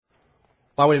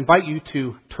I would invite you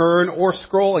to turn or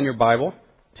scroll in your Bible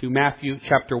to Matthew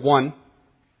chapter 1.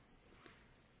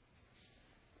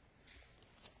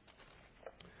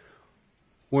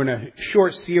 We're in a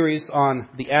short series on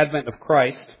the advent of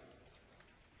Christ.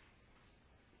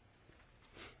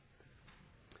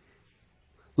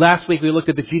 Last week we looked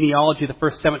at the genealogy of the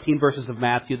first 17 verses of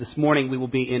Matthew. This morning we will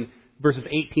be in verses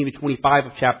 18 to 25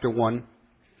 of chapter 1,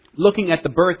 looking at the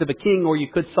birth of a king, or you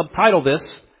could subtitle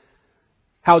this,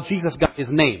 How Jesus Got His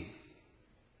Name.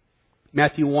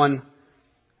 Matthew 1,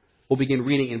 we'll begin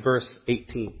reading in verse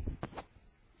 18.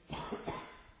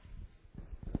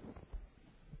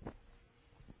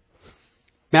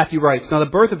 Matthew writes, "Now the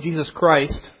birth of Jesus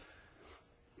Christ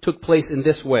took place in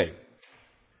this way.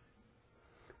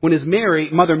 When his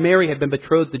mother Mary had been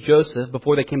betrothed to Joseph,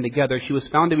 before they came together, she was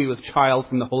found to be with child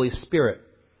from the Holy Spirit.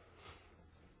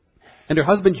 And her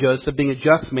husband Joseph, being a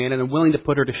just man and unwilling to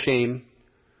put her to shame,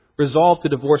 resolved to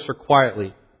divorce her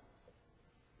quietly.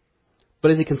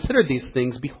 But as he considered these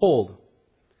things, behold,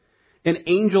 an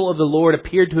angel of the Lord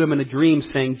appeared to him in a dream,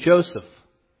 saying, 'Joseph,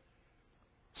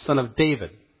 son of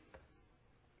David,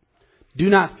 do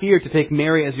not fear to take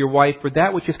Mary as your wife, for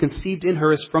that which is conceived in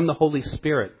her is from the Holy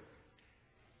Spirit.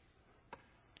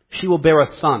 She will bear a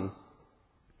son,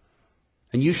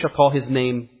 and you shall call his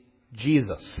name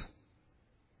Jesus,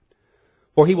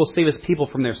 for he will save his people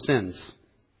from their sins.'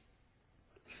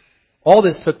 All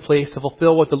this took place to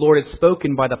fulfill what the Lord had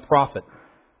spoken by the prophet.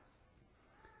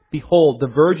 'Behold, the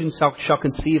virgin shall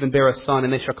conceive and bear a son,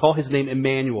 and they shall call his name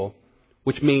Emmanuel,'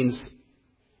 which means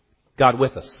God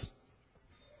with us.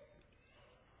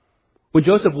 When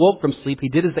Joseph woke from sleep, he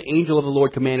did as the angel of the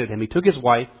Lord commanded him. He took his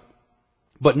wife,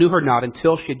 but knew her not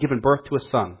until she had given birth to a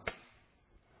son.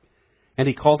 And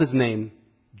he called his name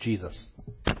Jesus."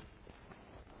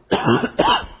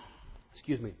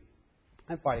 Excuse me.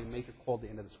 I'm fighting a major cold at the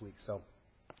end of this week, so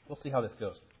we'll see how this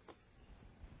goes.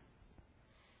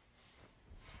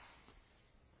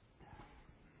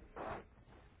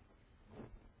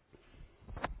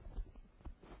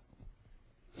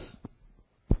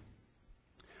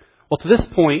 Well, to this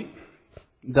point,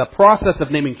 the process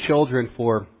of naming children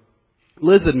for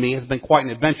Liz and me has been quite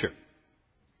an adventure.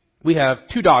 We have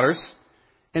 2 daughters,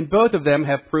 and both of them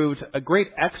have proved a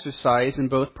great exercise in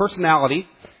both personality,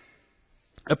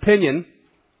 opinion,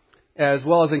 as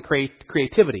well as in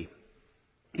creativity.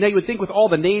 Now, you would think with all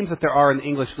the names that there are in the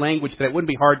English language that it wouldn't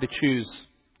be hard to choose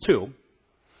 2.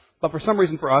 But for some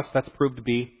reason for us, that's proved to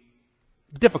be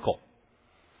difficult.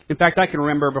 In fact, I can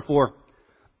remember before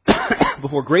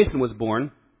Grayson was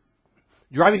born,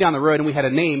 driving down the road and we had a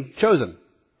name chosen.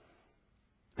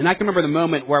 And I can remember the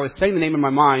moment where I was saying the name in my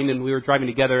mind and we were driving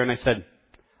together and I said,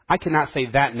 I cannot say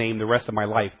that name the rest of my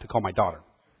life to call my daughter.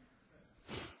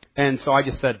 And so I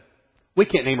just said, we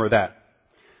can't name her that.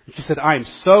 And she said, I am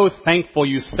so thankful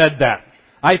you said that.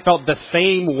 I felt the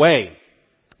same way.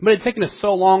 But it had taken us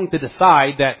so long to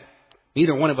decide that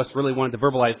neither one of us really wanted to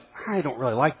verbalize, I don't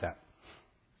really like that.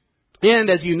 And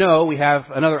as you know, we have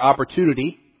another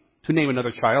opportunity to name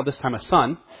another child, this time a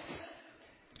son.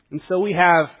 And so we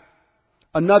have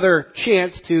another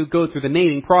chance to go through the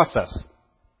naming process.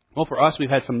 Well, for us, we've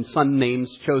had some son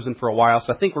names chosen for a while,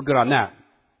 so I think we're good on that.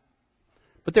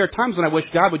 But there are times when I wish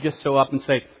God would just show up and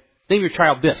say, name your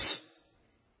child this.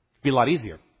 It'd be a lot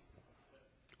easier.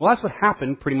 Well, that's what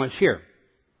happened pretty much here.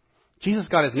 Jesus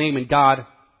got his name and God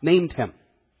named him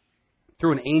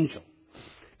through an angel.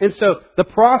 And so the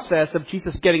process of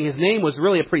Jesus getting his name was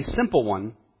really a pretty simple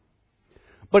one.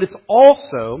 But it's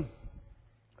also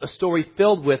a story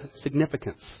filled with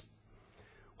significance.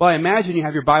 Well, I imagine you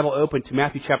have your Bible open to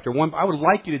Matthew chapter 1. But I would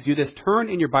like you to do this. Turn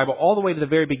in your Bible all the way to the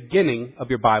very beginning of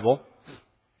your Bible,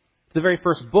 to the very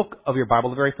first book of your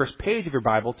Bible, the very first page of your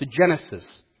Bible, to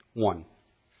Genesis 1.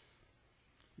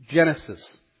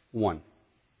 Genesis 1.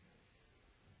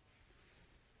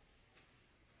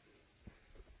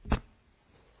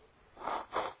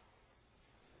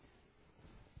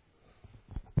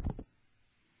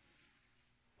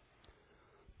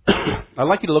 I'd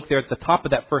like you to look there at the top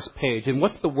of that first page. And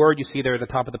what's the word you see there at the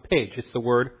top of the page? It's the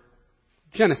word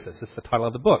Genesis. It's the title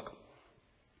of the book.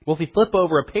 Well, if you flip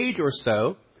over a page or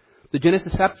so to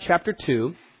Genesis chapter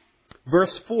 2,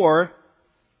 verse 4,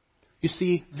 you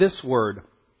see this word.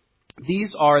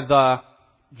 These are the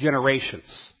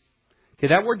generations. Okay,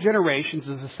 that word generations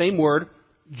is the same word,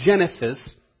 Genesis,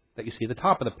 that you see at the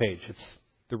top of the page. It's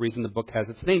the reason the book has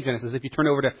its name, Genesis. If you turn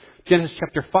over to Genesis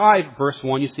chapter 5, verse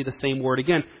 1, you see the same word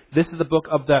again. This is the book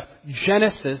of the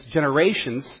Genesis,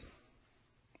 generations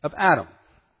of Adam.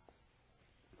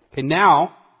 Okay,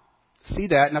 now, see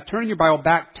that. Now turn your Bible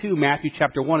back to Matthew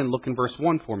chapter 1 and look in verse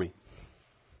 1 for me.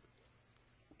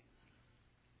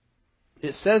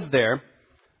 it says there,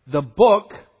 the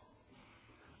book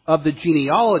of the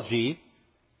genealogy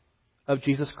of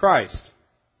Jesus Christ.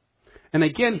 And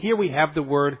again, here we have the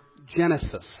word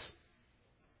Genesis.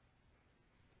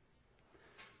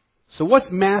 So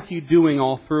what's Matthew doing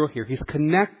all through here? He's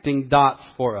connecting dots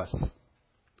for us.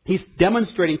 He's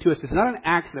demonstrating to us, it's not an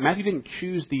accident. Matthew didn't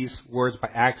choose these words by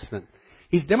accident.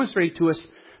 He's demonstrating to us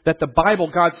that the Bible,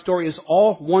 God's story, is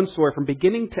all one story from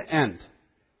beginning to end.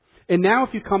 And now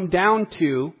if you come down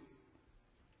to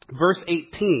verse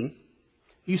 18,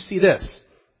 you see this.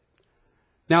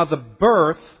 Now the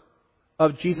birth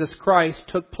of Jesus Christ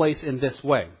took place in this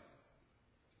way.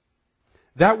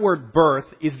 That word birth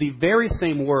is the very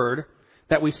same word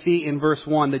that we see in verse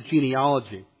 1, the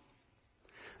genealogy.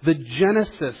 The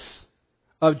genesis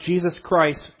of Jesus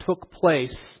Christ took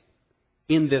place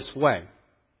in this way.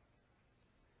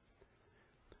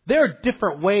 There are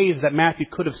different ways that Matthew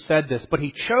could have said this, but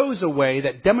he chose a way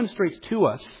that demonstrates to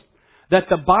us that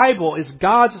the Bible is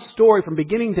God's story from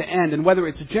beginning to end, and whether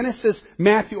it's Genesis,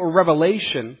 Matthew, or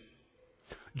Revelation,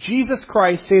 Jesus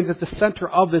Christ stands at the center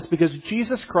of this because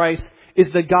Jesus Christ is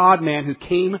the God-man who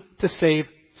came to save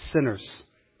sinners.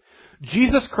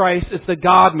 Jesus Christ is the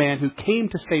God-man who came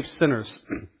to save sinners.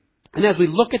 And as we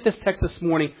look at this text this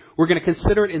morning, we're going to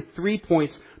consider it in 3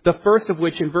 points. The first of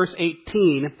which, in verse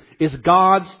 18, is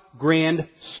God's grand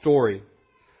story.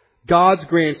 God's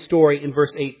grand story in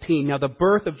verse 18. Now, the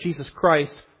birth of Jesus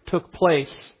Christ took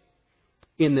place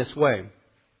in this way.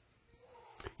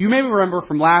 You may remember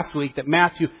from last week that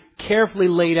Matthew carefully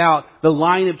laid out the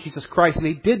line of Jesus Christ, and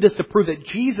he did this to prove that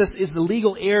Jesus is the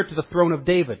legal heir to the throne of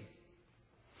David.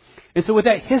 And so with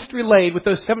that history laid, with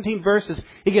those 17 verses,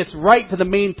 he gets right to the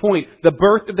main point, the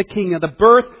birth of the King. Now, the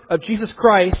birth of Jesus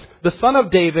Christ, the Son of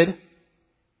David,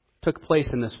 took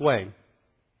place in this way.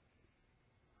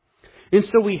 And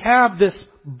so we have this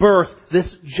birth,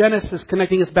 this Genesis,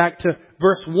 connecting us back to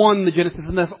verse 1, the Genesis,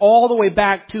 and that's all the way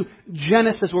back to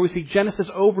Genesis, where we see Genesis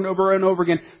over and over and over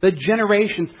again. The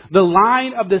generations, the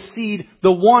line of the seed,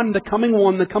 the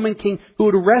coming King who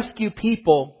would rescue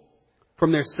people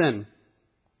from their sin.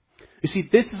 You see,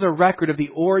 this is a record of the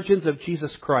origins of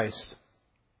Jesus Christ.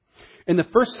 In the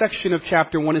first section of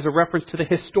chapter 1 is a reference to the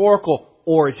historical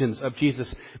origins of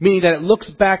Jesus, meaning that it looks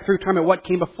back through time at what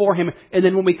came before him. And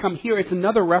then when we come here, it's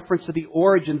another reference to the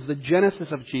origins, the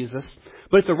genesis of Jesus.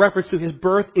 But it's a reference to his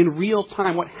birth in real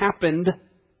time, what happened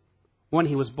when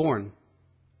he was born.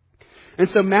 And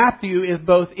so Matthew is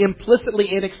both implicitly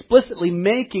and explicitly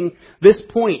making this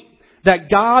point,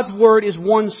 that God's Word is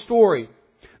one story.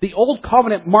 The Old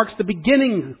Covenant marks the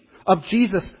beginning of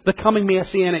Jesus, the coming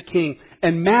Messianic King.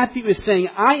 And Matthew is saying,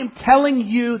 I am telling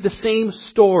you the same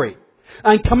story.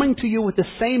 I'm coming to you with the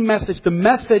same message, the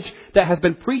message that has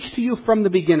been preached to you from the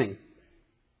beginning.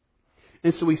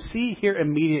 And so we see here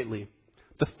immediately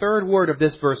the third word of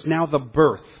this verse, now the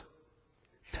birth,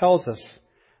 tells us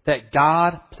that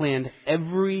God planned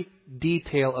every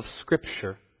detail of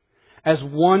Scripture as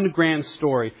one grand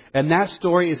story. And that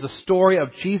story is the story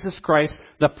of Jesus Christ,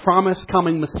 the promised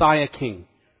coming Messiah King.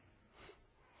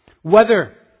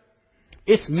 Whether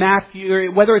it's Matthew,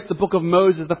 or whether it's the book of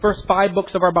Moses, the first 5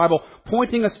 books of our Bible,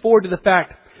 pointing us forward to the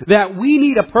fact that we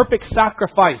need a perfect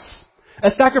sacrifice. A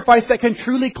sacrifice that can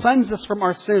truly cleanse us from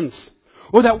our sins.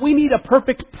 Or that we need a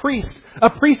perfect priest.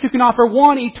 A priest who can offer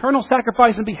one eternal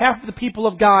sacrifice on behalf of the people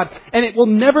of God. And it will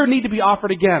never need to be offered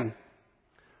again.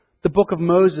 The books of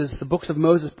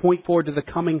Moses point forward to the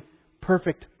coming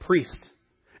perfect priest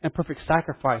and perfect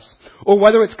sacrifice. Or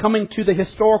whether it's coming to the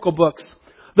historical books,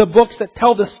 the books that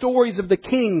tell the stories of the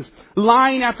kings,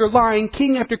 line after line,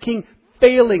 king after king,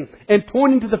 failing and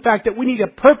pointing to the fact that we need a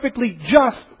perfectly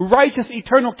just, righteous,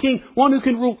 eternal king, one who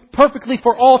can rule perfectly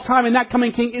for all time, and that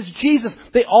coming king is Jesus.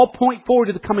 They all point forward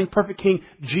to the coming perfect king,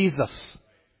 Jesus.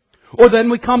 Or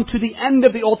then we come to the end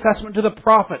of the Old Testament, to the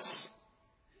prophets.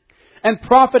 And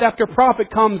prophet after prophet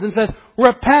comes and says,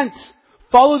 repent,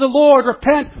 follow the Lord,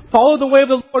 repent, follow the way of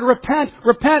the Lord, repent,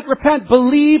 repent, repent,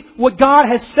 believe what God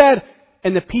has said.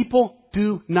 And the people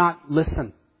do not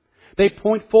listen. They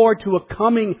point forward to a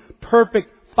coming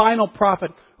perfect final prophet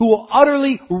who will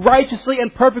utterly, righteously,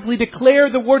 and perfectly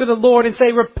declare the word of the Lord and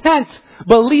say, repent,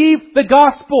 believe the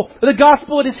gospel. The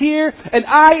gospel, it is here, and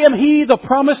I am He, the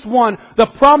promised one, the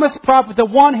promised prophet, the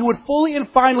one who would fully and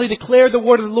finally declare the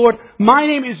word of the Lord. My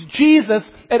name is Jesus,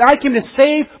 and I came to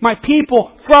save my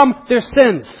people from their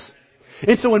sins.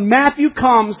 And so when Matthew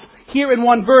comes here in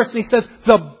one verse, and he says,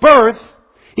 the birth,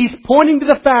 He's pointing to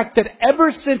the fact that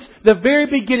ever since the very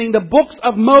beginning, the books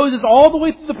of Moses, all the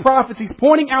way through the prophets, He's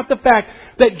pointing out the fact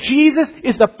that Jesus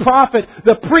is the prophet,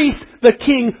 the priest, the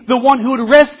king, the one who would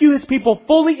rescue His people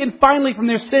fully and finally from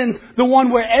their sins, the one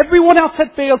where everyone else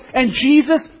had failed, and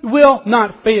Jesus will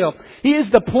not fail. He is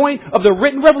the point of the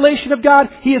written revelation of God.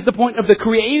 He is the point of the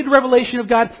created revelation of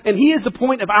God, and He is the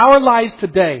point of our lives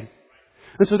today.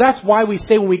 And so that's why we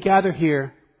say when we gather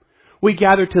here, we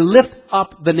gather to lift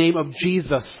up the name of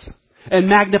Jesus and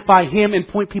magnify Him and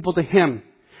point people to Him.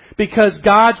 Because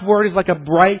God's Word is like a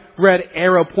bright red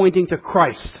arrow pointing to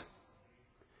Christ.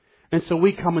 And so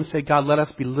we come and say, God, let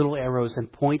us be little arrows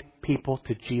and point people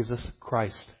to Jesus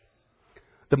Christ.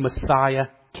 The Messiah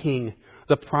King,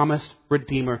 the promised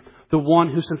Redeemer, the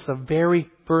one who since the very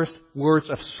first words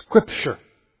of Scripture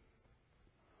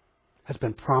has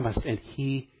been promised, and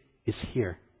He is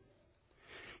here.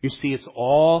 You see, it's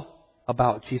all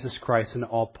about Jesus Christ, and it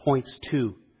all points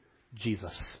to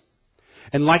Jesus.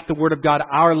 And like the Word of God,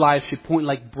 our lives should point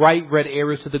like bright red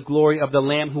arrows to the glory of the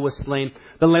Lamb who was slain,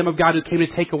 the Lamb of God who came to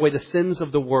take away the sins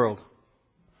of the world.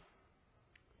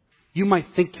 You might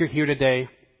think you're here today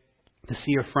to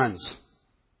see your friends.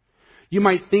 You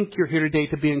might think you're here today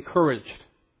to be encouraged.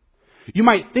 You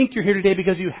might think you're here today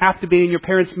because you have to be and your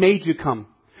parents made you come.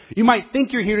 You might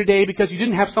think you're here today because you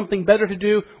didn't have something better to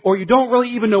do, or you don't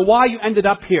really even know why you ended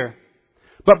up here.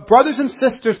 But brothers and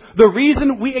sisters, the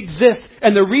reason we exist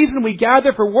and the reason we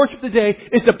gather for worship today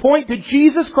is to point to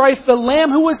Jesus Christ, the Lamb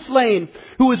who was slain,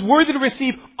 who is worthy to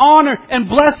receive honor and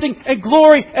blessing and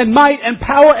glory and might and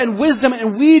power and wisdom.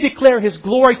 And we declare His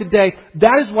glory today.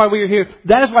 That is why we are here.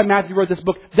 That is why Matthew wrote this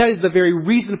book. That is the very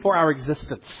reason for our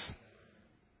existence.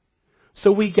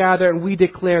 So we gather and we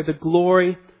declare the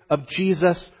glory of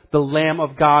Jesus, the Lamb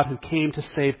of God who came to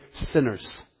save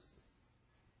sinners.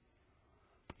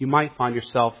 You might find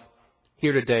yourself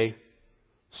here today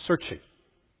searching,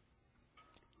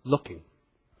 looking.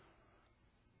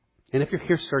 And if you're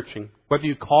here searching, whether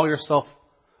you call yourself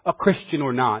a Christian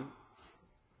or not,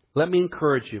 let me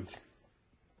encourage you.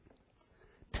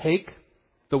 Take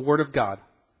the Word of God,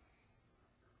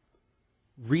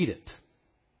 read it,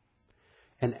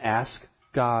 and ask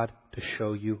God to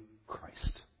show you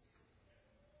Christ.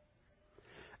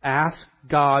 Ask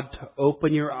God to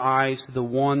open your eyes to the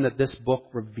one that this book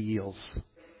reveals.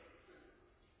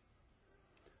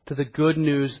 To the good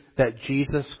news that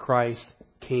Jesus Christ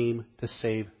came to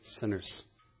save sinners.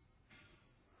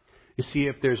 You see,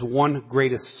 if there's one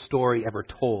greatest story ever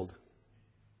told,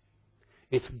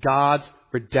 it's God's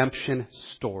redemption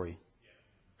story.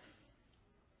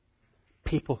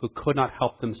 People who could not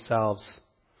help themselves,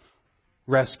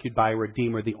 rescued by a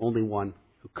Redeemer, the only one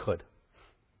who could.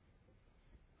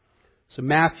 So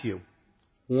Matthew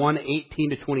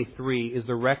 1:18-23 is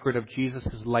the record of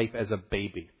Jesus' life as a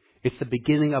baby. It's the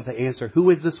beginning of the answer. Who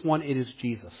is this one? It is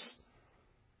Jesus.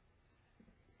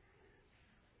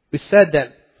 We said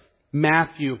that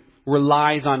Matthew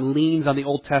leans on the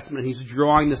Old Testament. He's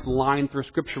drawing this line through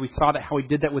Scripture. We saw that how he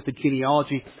did that with the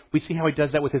genealogy. We see how he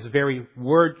does that with his very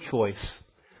word choice.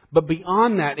 But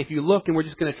beyond that, if you look, and we're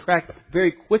just going to track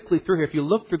very quickly through here, if you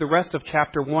look through the rest of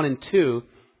chapter 1 and 2,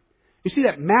 you see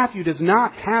that Matthew does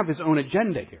not have his own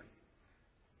agenda here.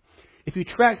 If you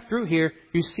track through here,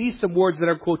 you see some words that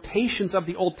are quotations of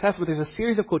the Old Testament. There's a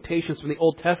series of quotations from the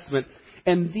Old Testament.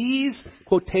 And these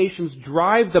quotations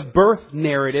drive the birth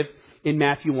narrative in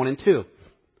Matthew 1 and 2.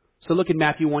 So look at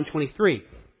Matthew 1:23.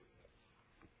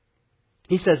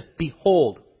 He says,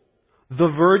 "Behold, the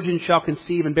virgin shall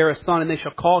conceive and bear a son, and they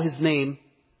shall call his name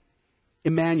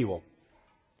Emmanuel."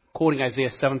 Quoting Isaiah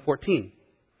 7:14.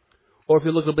 Or if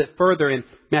you look a little bit further in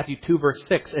Matthew 2 verse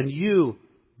 6, "And you,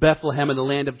 Bethlehem in the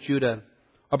land of Judah,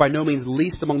 are by no means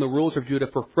least among the rulers of Judah,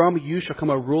 for from you shall come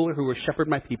a ruler who will shepherd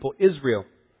my people Israel."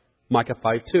 Micah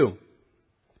 5:2.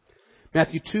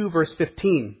 Matthew 2 verse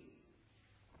 15.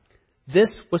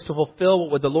 "This was to fulfill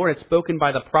what the Lord had spoken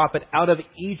by the prophet, out of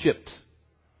Egypt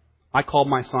I called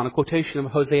my son." A quotation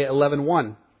of Hosea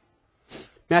 11:1.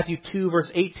 Matthew 2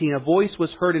 verse 18. "A voice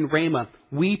was heard in Ramah,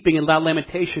 weeping and loud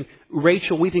lamentation,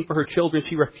 Rachel weeping for her children.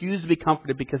 She refused to be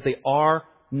comforted because they are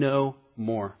no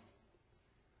more."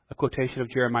 A quotation of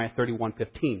Jeremiah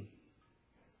 31:15.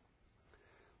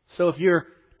 So if you're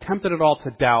tempted at all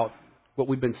to doubt what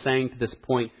we've been saying to this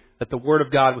point, that the Word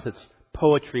of God with its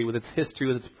poetry, with its history,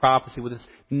 with its prophecy, with its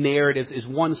narratives is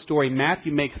one story,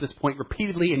 Matthew makes this point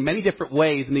repeatedly in many different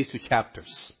ways in these two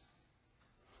chapters.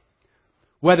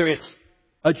 Whether it's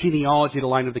a genealogy, the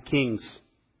line of the kings,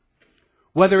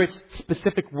 whether it's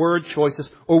specific word choices,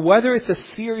 or whether it's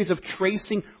a series of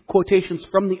tracing quotations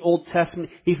from the Old Testament,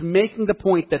 he's making the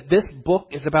point that this book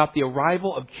is about the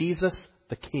arrival of Jesus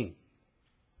the King.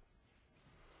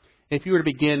 If you were to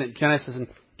begin at Genesis and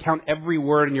count every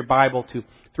word in your Bible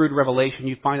through to Revelation,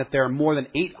 you find that there are more than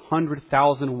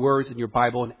 800,000 words in your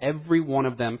Bible, and every one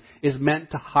of them is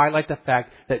meant to highlight the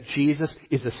fact that Jesus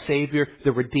is the Savior,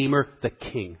 the Redeemer, the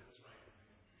King.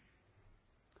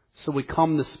 So we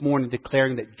come this morning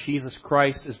declaring that Jesus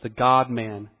Christ is the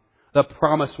God-man, the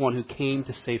promised one who came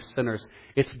to save sinners.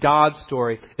 It's God's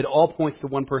story. It all points to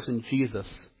one person, Jesus.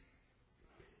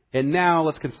 And now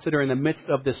let's consider in the midst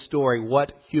of this story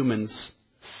what humans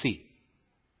see.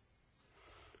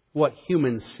 What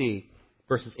humans see,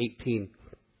 verses 18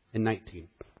 and 19.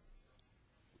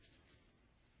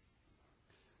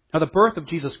 Now the birth of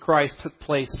Jesus Christ took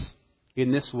place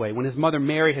in this way. When his mother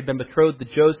Mary had been betrothed to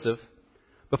Joseph,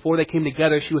 before they came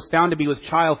together, she was found to be with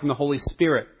child from the Holy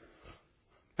Spirit.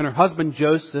 And her husband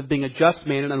Joseph, being a just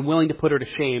man and unwilling to put her to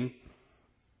shame,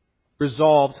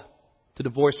 resolved to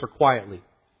divorce her quietly.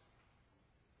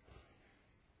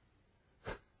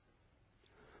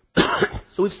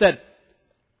 So we've said,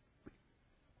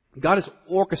 God is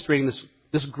orchestrating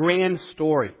this grand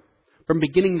story from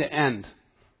beginning to end.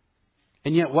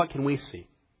 And yet, what can we see?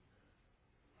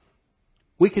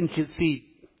 We can see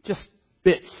just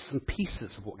bits and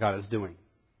pieces of what God is doing.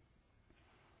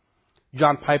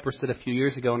 John Piper said a few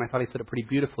years ago, and I thought he said it pretty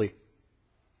beautifully,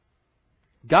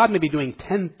 God may be doing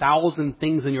 10,000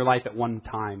 things in your life at one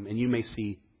time, and you may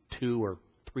see 2 or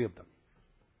 3 of them.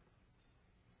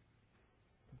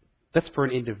 That's for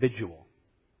an individual.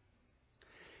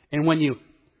 And when you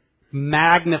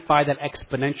magnify that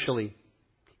exponentially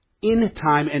in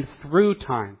time and through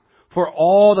time for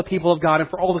all the people of God and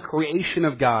for all the creation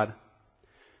of God,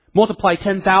 multiply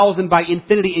 10,000 by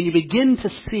infinity, and you begin to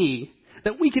see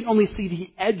that we can only see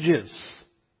the edges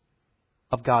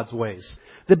of God's ways,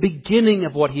 the beginning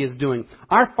of what He is doing.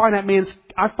 Our finite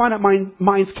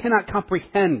minds cannot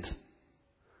comprehend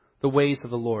the ways of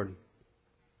the Lord.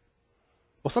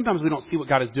 Well, sometimes we don't see what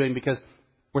God is doing because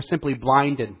we're simply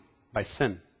blinded by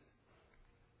sin.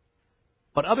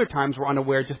 But other times we're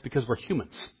unaware just because we're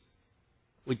humans.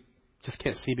 We just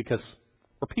can't see because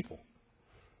we're people.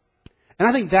 And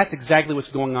I think that's exactly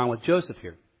what's going on with Joseph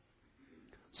here.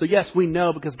 So yes, we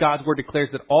know because God's Word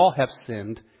declares that all have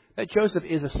sinned, that Joseph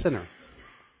is a sinner.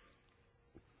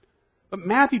 But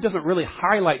Matthew doesn't really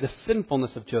highlight the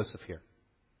sinfulness of Joseph here.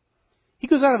 He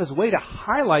goes out of his way to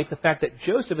highlight the fact that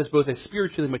Joseph is both a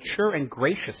spiritually mature and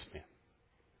gracious man.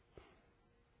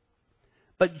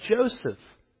 But Joseph,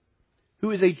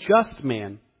 who is a just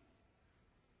man,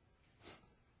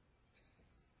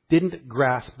 didn't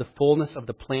grasp the fullness of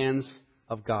the plans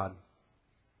of God.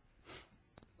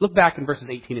 Look back in verses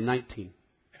 18 and 19.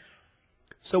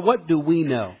 So what do we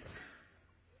know?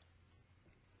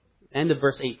 End of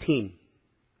verse 18.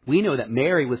 We know that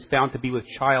Mary was found to be with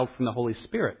child from the Holy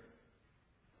Spirit.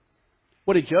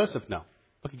 What did Joseph know?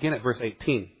 Look again at verse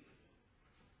 18.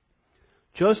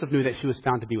 Joseph knew that she was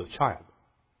found to be with child.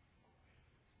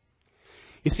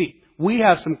 You see, we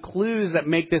have some clues that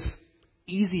make this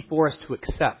easy for us to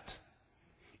accept,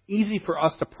 easy for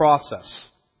us to process.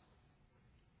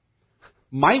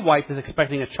 My wife is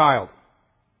expecting a child.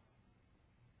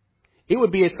 It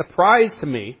would be a surprise to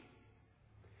me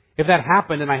if that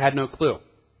happened and I had no clue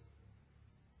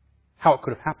how it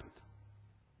could have happened.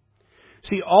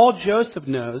 See, all Joseph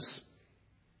knows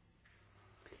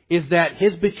is that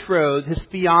his betrothed, his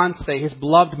fiancée, his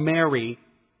beloved Mary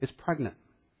is pregnant.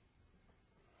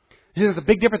 You see, there's a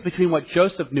big difference between what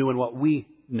Joseph knew and what we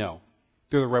know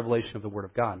through the revelation of the Word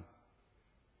of God.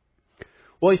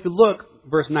 Well, if you look,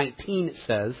 verse 19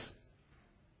 says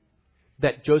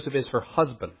that Joseph is her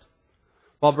husband,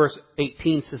 while verse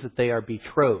 18 says that they are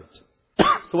betrothed.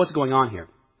 So what's going on here?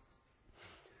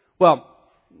 Well,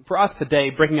 for us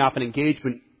today, breaking off an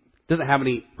engagement doesn't have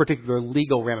any particular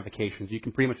legal ramifications. You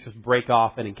can pretty much just break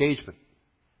off an engagement.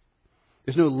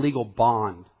 There's no legal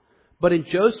bond. But in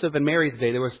Joseph and Mary's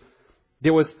day,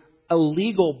 there was a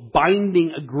legal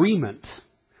binding agreement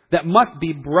that must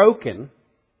be broken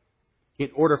in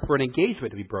order for an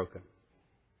engagement to be broken.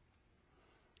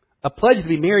 A pledge to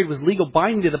be married was legal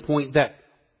binding to the point that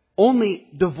only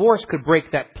divorce could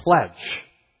break that pledge.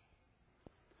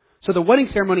 So the wedding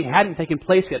ceremony hadn't taken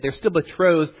place yet. They're still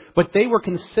betrothed, but they were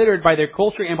considered by their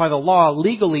culture and by the law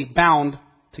legally bound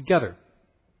together.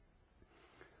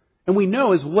 And we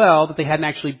know as well that they hadn't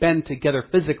actually been together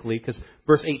physically, because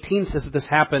verse 18 says that this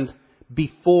happened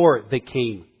before they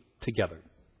came together.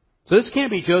 So this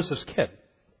can't be Joseph's kid.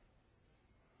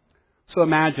 So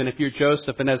imagine if you're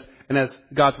Joseph, and as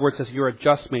God's Word says, you're a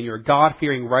just man, you're a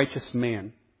God-fearing, righteous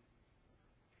man.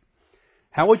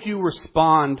 How would you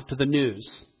respond to the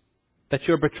news that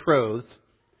your betrothed,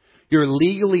 your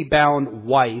legally bound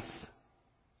wife,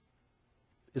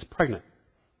 is pregnant.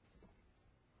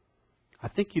 I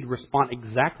think you'd respond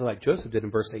exactly like Joseph did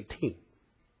in verse 18.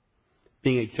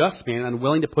 Being a just man,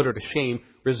 unwilling to put her to shame,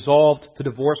 resolved to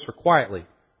divorce her quietly.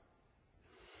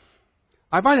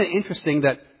 I find it interesting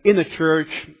that in the church,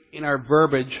 in our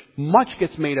verbiage, much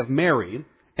gets made of Mary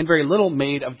and very little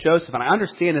made of Joseph. And I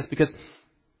understand this because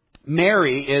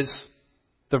Mary is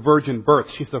the virgin birth.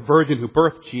 She's the virgin who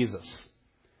birthed Jesus.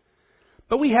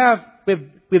 But we have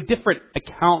different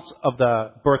accounts of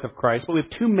the birth of Christ, but we have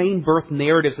two main birth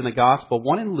narratives in the gospel,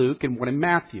 one in Luke and one in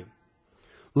Matthew.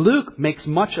 Luke makes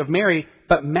much of Mary,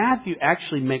 but Matthew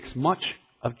actually makes much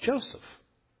of Joseph.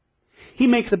 He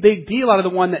makes a big deal out of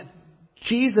the one that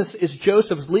Jesus is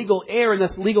Joseph's legal heir and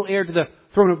thus legal heir to the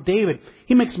throne of David.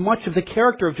 He makes much of the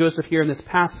character of Joseph here in this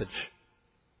passage.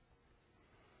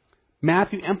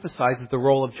 Matthew emphasizes the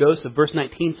role of Joseph. Verse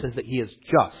 19 says that he is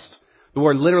just. The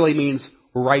word literally means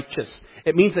righteous.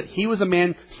 It means that he was a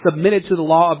man submitted to the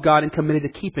law of God and committed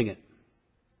to keeping it.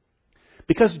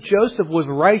 Because Joseph was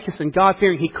righteous and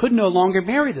God-fearing, he could no longer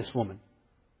marry this woman.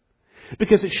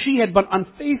 Because she had been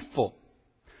unfaithful.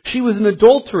 She was an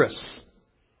adulteress.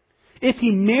 If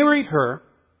he married her,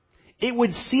 it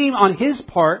would seem on his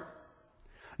part,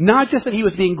 not just that he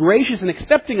was being gracious and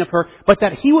accepting of her, but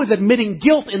that he was admitting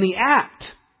guilt in the act.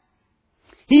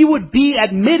 He would be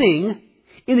admitting,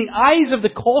 in the eyes of the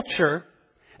culture,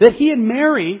 that he and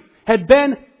Mary had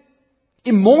been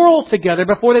immoral together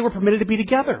before they were permitted to be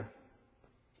together.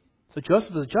 So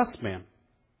Joseph is a just man.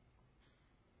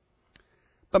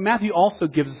 But Matthew also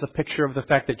gives us a picture of the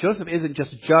fact that Joseph isn't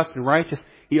just and righteous.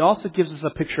 He also gives us a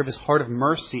picture of his heart of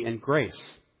mercy and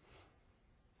grace.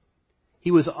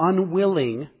 He was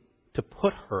unwilling to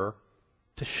put her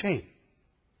to shame.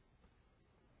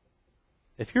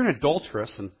 If you're an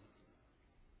adulteress in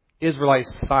Israelite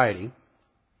society,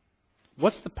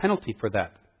 what's the penalty for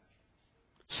that?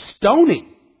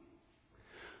 Stoning.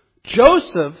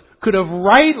 Joseph could have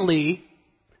rightly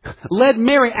led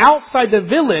Mary outside the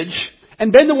village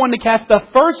and been the one to cast the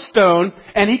first stone,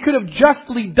 and he could have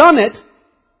justly done it,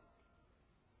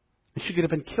 and she could have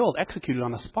been killed, executed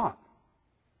on the spot.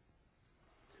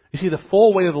 You see, the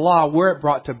full weight of the law, where it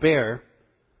brought to bear,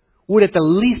 would at the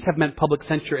least have meant public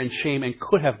censure and shame and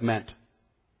could have meant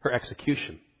her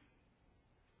execution.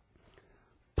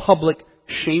 Public,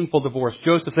 shameful divorce.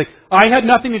 Joseph saying, I had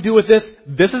nothing to do with this.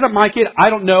 This isn't my kid. I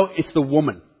don't know. It's the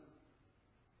woman.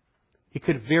 He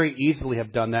could very easily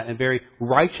have done that and very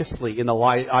righteously in the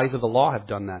eyes of the law have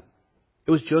done that.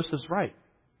 It was Joseph's right.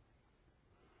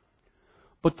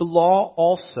 But the law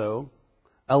also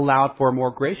allowed for a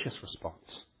more gracious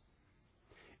response.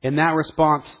 And that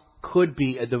response could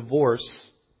be a divorce,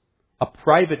 a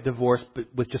private divorce,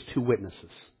 but with just two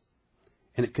witnesses.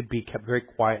 And it could be kept very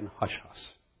quiet and hush-hush.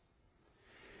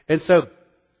 And so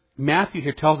Matthew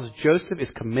here tells us Joseph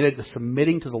is committed to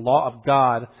submitting to the law of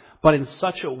God, but in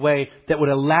such a way that would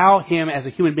allow him as a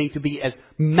human being to be as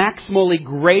maximally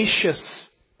gracious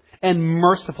and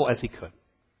merciful as he could.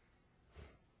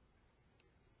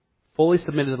 Fully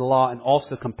submitted to the law and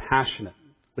also compassionate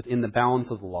within the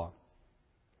bounds of the law.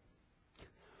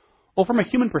 Well, from a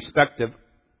human perspective,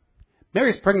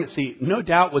 Mary's pregnancy no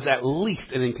doubt was at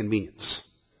least an inconvenience.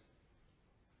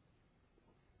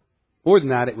 More than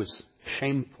that, it was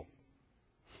shameful.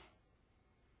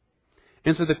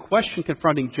 And so the question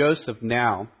confronting Joseph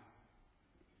now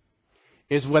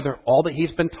is whether all that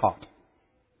he's been taught,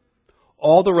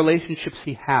 all the relationships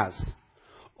he has,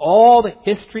 all the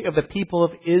history of the people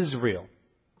of Israel,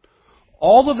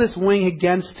 all of this weighing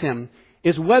against him,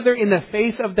 is whether in the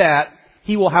face of that,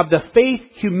 he will have the faith,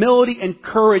 humility, and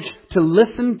courage to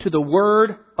listen to the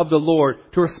word of the Lord,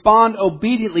 to respond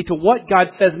obediently to what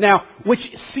God says now, which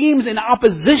seems in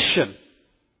opposition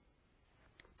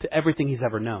to everything he's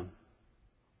ever known.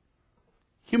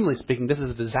 Humanly speaking, this is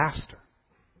a disaster.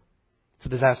 It's a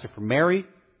disaster for Mary.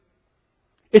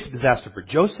 It's a disaster for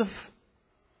Joseph.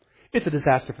 It's a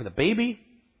disaster for the baby.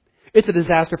 It's a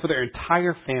disaster for their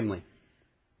entire family.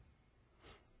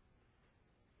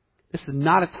 This is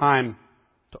not a time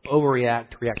to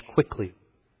overreact, to react quickly.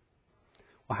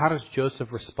 Well, how does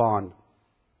Joseph respond?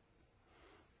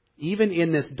 Even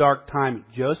in this dark time,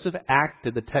 Joseph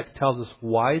acted, the text tells us,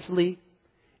 wisely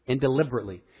and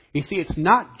deliberately. You see, it's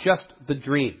not just the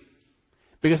dream.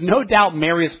 Because no doubt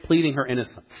Mary is pleading her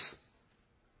innocence.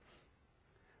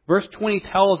 Verse 20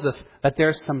 tells us that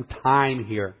there's some time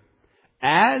here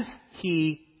as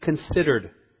he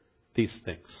considered these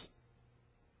things.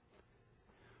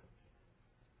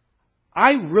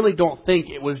 I really don't think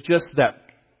it was just that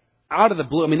out of the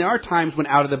blue. I mean, there are times when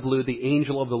out of the blue the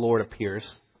angel of the Lord appears.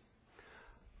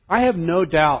 I have no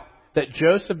doubt that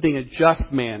Joseph, being a just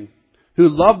man, who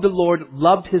loved the Lord,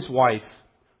 loved his wife,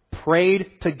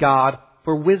 prayed to God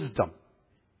for wisdom.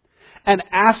 And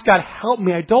asked God, help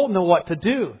me, I don't know what to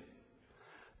do.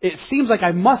 It seems like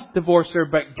I must divorce her,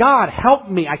 but God, help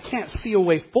me, I can't see a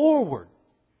way forward.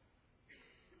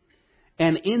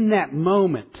 And in that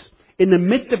moment, in the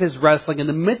midst of his wrestling, in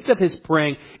the midst of his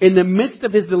praying, in the midst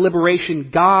of his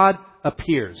deliberation, God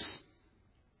appears.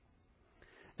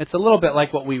 It's a little bit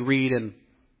like what we read in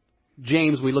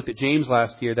James. We looked at James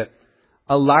last year, that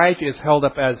Elijah is held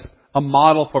up as a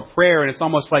model for prayer, and it's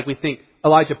almost like we think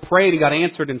Elijah prayed and got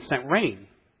answered and sent rain.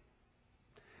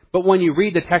 But when you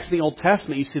read the text in the Old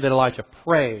Testament, you see that Elijah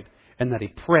prayed, and that he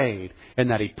prayed, and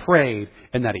that he prayed,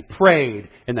 and that he prayed,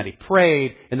 and that he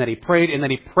prayed, and that he prayed, and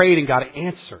that he prayed, and God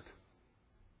answered.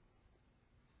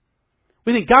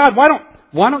 We think, God,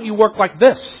 why don't you work like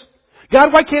this?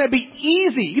 God, why can't it be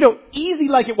easy? Easy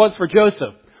like it was for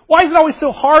Joseph. Why is it always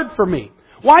so hard for me?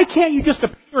 Why can't you just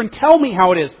appear and tell me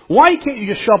how it is? Why can't you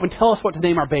just show up and tell us what to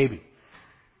name our baby?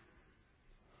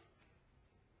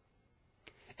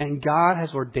 And God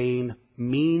has ordained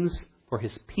means for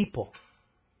his people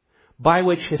by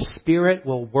which his Spirit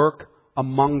will work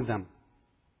among them.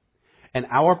 And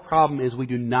our problem is we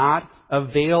do not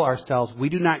avail ourselves. We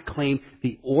do not claim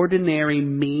the ordinary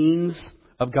means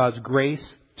of God's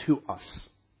grace to us.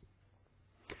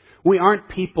 We aren't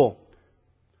people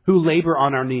who labor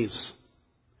on our knees.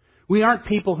 We aren't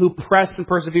people who press and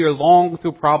persevere long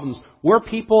through problems. We're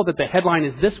people that the headline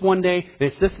is this one day and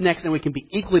it's this next, and we can be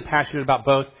equally passionate about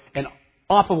both and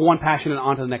off of one passion and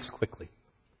onto the next quickly.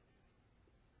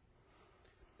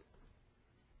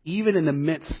 Even in the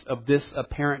midst of this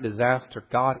apparent disaster,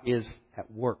 God is at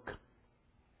work.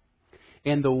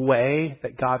 And the way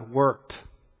that God worked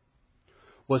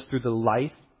was through the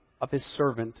life of his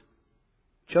servant,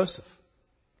 Joseph.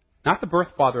 Not the birth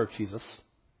father of Jesus.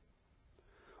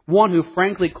 One who,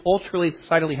 frankly, culturally,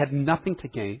 societally had nothing to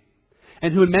gain.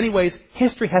 And who, in many ways,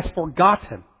 history has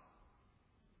forgotten.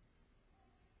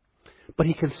 But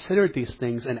he considered these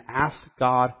things and asked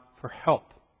God for help.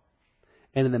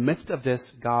 And in the midst of this,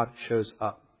 God shows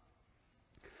up.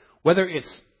 Whether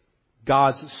it's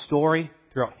God's story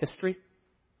throughout history,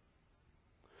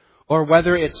 or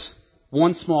whether it's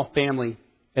one small family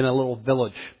in a little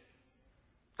village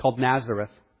called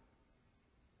Nazareth,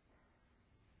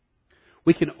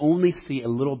 we can only see a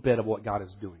little bit of what God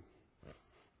is doing.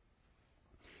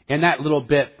 And that little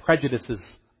bit prejudices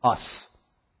us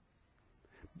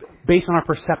based on our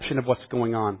perception of what's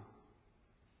going on.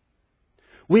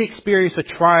 We experience a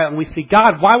trial and we see,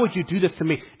 God, why would you do this to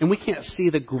me? And we can't see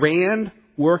the grand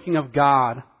working of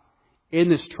God in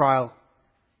this trial,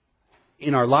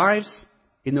 in our lives,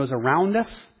 in those around us,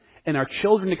 in our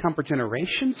children to come for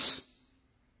generations,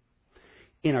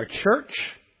 in our church.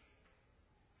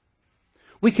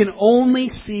 We can only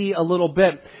see a little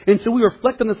bit. And so we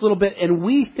reflect on this little bit and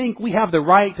we think we have the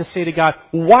right to say to God,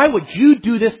 why would you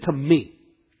do this to me?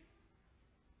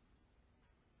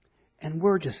 And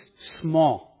we're just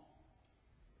small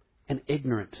and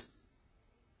ignorant.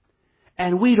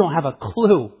 And we don't have a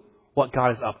clue what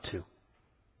God is up to.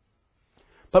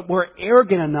 But we're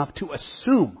arrogant enough to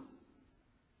assume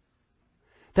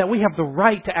that we have the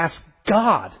right to ask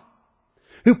God,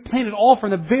 who planned it all from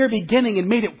the very beginning and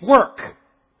made it work,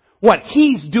 what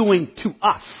He's doing to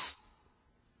us.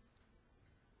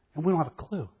 And we don't have a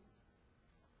clue.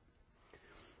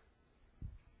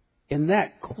 And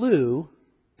that clue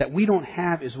that we don't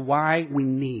have is why we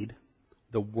need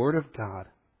the Word of God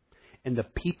and the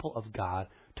people of God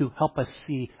to help us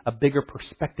see a bigger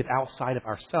perspective outside of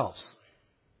ourselves.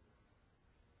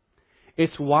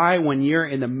 It's why when you're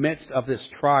in the midst of this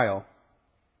trial,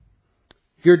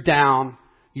 you're down,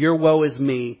 your woe is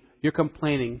me, you're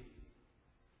complaining,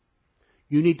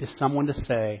 you need someone to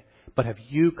say, but have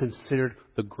you considered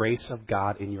the grace of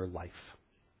God in your life?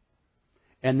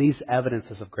 And these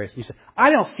evidences of grace. And you say,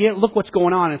 I don't see it. Look what's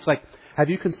going on. It's like, have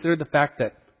you considered the fact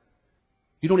that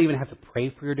you don't even have to pray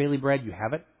for your daily bread? You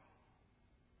have it.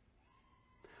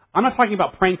 I'm not talking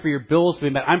about praying for your bills to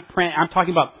be met. I'm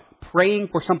talking about praying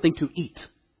for something to eat.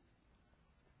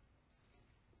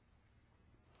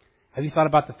 Have you thought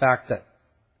about the fact that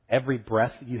every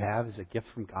breath you have is a gift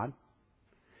from God?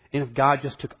 And if God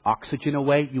just took oxygen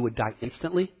away, you would die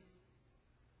instantly?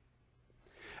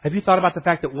 Have you thought about the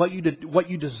fact that what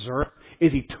you deserve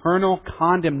is eternal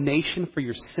condemnation for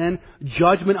your sin,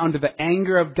 judgment under the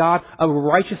anger of God, a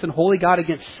righteous and holy God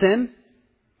against sin?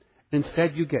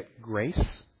 Instead, you get grace?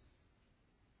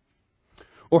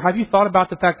 Or have you thought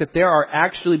about the fact that there are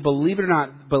actually, believe it or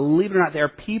not, there are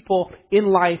people in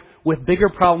life with bigger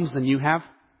problems than you have?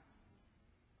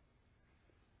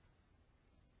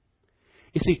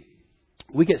 You see,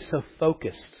 we get so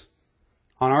focused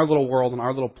on our little world and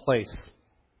our little place,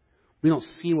 we don't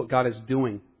see what God is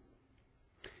doing.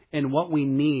 And what we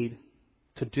need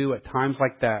to do at times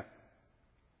like that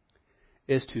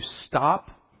is to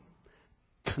stop,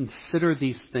 consider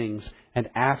these things, and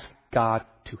ask God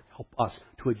to help us,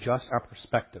 to adjust our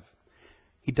perspective.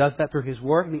 He does that through His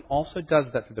Word, and He also does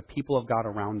that through the people of God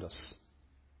around us.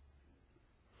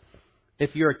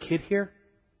 If you're a kid here,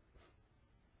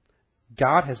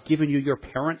 God has given you your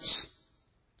parents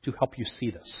to help you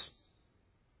see this.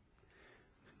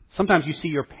 Sometimes you see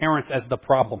your parents as the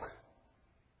problem,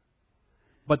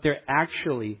 but they're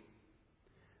actually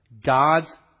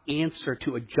God's answer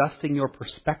to adjusting your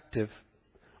perspective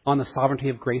on the sovereignty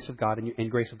of grace of God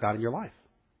and grace of God in your life.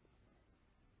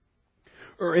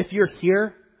 Or if you're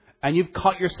here and you've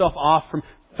cut yourself off from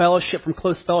fellowship, from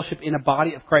close fellowship in a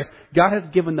body of Christ, God has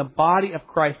given the body of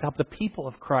Christ to help the people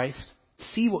of Christ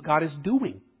see what God is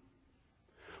doing.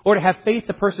 Or to have faith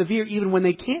to persevere even when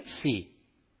they can't see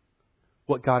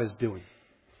what God is doing.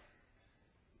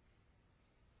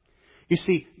 You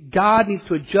see, God needs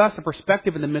to adjust the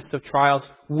perspective in the midst of trials.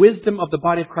 Wisdom of the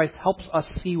body of Christ helps us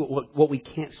see what we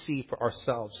can't see for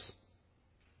ourselves.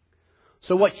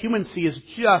 So what humans see is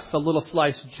just a little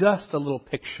slice, just a little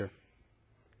picture.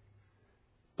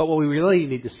 But what we really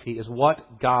need to see is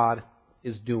what God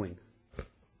is doing.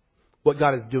 What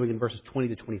God is doing in verses 20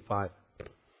 to 25.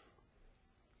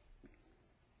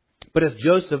 But as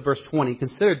Joseph, verse 20,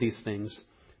 considered these things,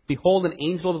 behold, an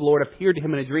angel of the Lord appeared to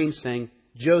him in a dream, saying,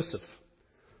 Joseph,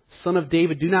 son of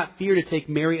David, do not fear to take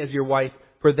Mary as your wife,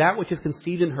 for that which is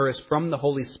conceived in her is from the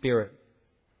Holy Spirit.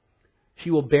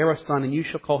 She will bear a son, and you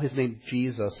shall call his name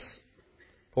Jesus,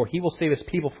 for he will save his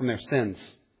people from their sins.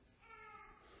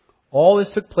 All this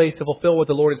took place to fulfill what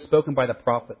the Lord had spoken by the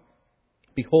prophet.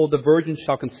 Behold, the virgin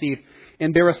shall conceive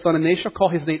and bear a son, and they shall call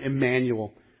his name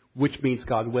Emmanuel, which means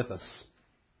God with us.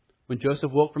 When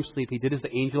Joseph woke from sleep, he did as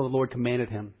the angel of the Lord commanded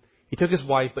him. He took his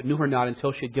wife, but knew her not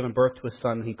until she had given birth to a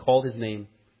son, and he called his name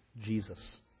Jesus.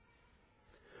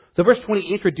 So verse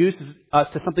 20 introduces us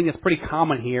to something that's pretty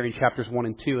common here in chapters 1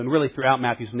 and 2, and really throughout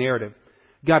Matthew's narrative.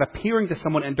 God appearing to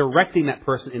someone and directing that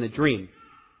person in a dream.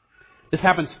 This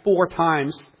happens 4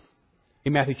 times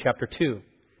in Matthew chapter 2.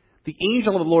 The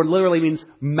angel of the Lord literally means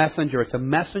messenger. It's a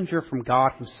messenger from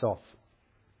God Himself.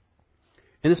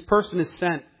 And this person is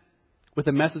sent with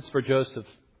a message for Joseph.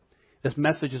 This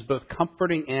message is both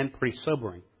comforting and pretty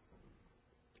sobering.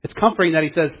 It's comforting that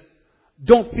he says,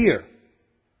 don't fear.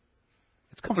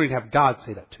 It's comforting to have God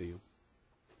say that to you.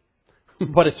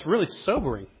 But it's really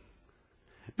sobering.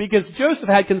 Because Joseph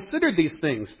had considered these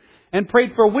things and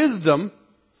prayed for wisdom,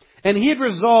 and he had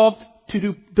resolved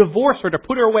to divorce her, to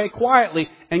put her away quietly.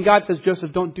 And God says,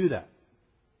 Joseph, don't do that.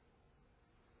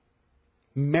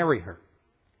 Marry her.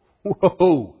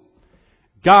 Whoa.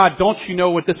 God, don't you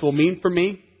know what this will mean for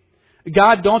me?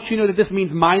 God, don't you know that this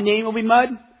means my name will be mud,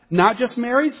 not just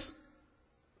Mary's?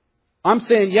 I'm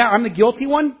saying, yeah, I'm the guilty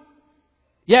one.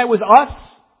 Yeah, it was us.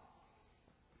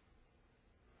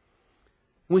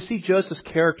 We see Joseph's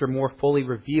character more fully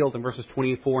revealed in verses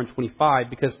 24 and 25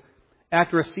 because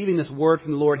after receiving this word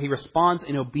from the Lord, he responds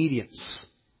in obedience.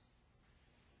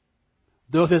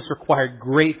 Though this required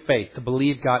great faith to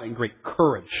believe God and great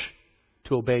courage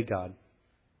to obey God.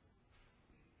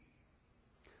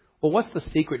 Well, what's the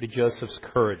secret to Joseph's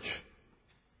courage?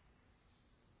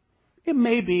 It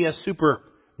may be a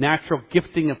supernatural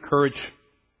gifting of courage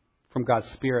from God's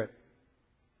Spirit.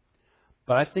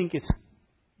 But I think it's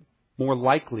more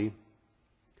likely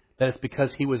that it's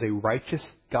because he was a righteous,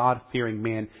 God-fearing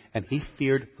man, and he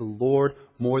feared the Lord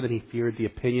more than he feared the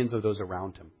opinions of those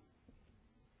around him.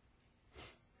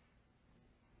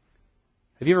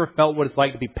 Have you ever felt what it's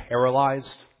like to be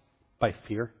paralyzed by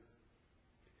fear?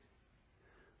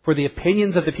 For the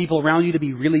opinions of the people around you to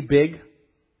be really big,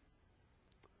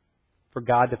 for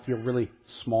God to feel really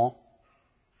small.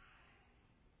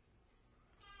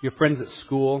 Your friends at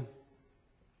school,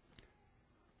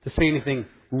 to say anything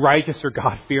righteous or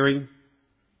God-fearing,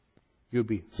 you would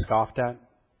be scoffed at.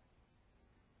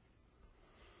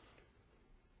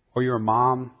 Or you're a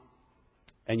mom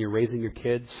and you're raising your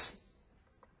kids,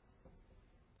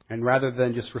 and rather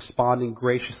than just responding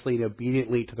graciously and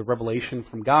obediently to the revelation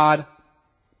from God,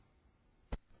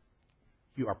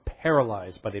 you are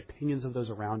paralyzed by the opinions of those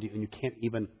around you, and you can't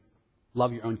even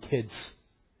love your own kids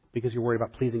because you're worried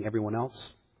about pleasing everyone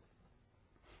else.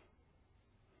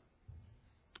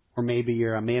 Or maybe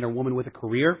you're a man or woman with a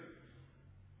career,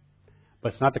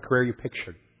 but it's not the career you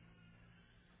pictured.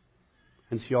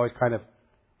 And so you always kind of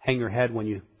hang your head when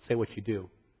you say what you do.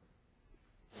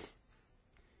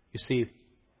 You see,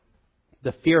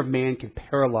 the fear of man can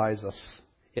paralyze us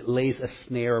It lays a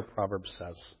snare, Proverbs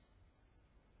says.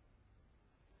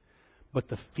 But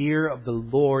the fear of the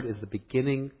Lord is the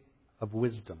beginning of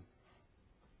wisdom.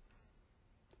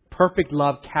 Perfect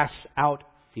love casts out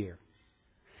fear.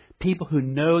 People who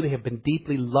know they have been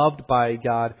deeply loved by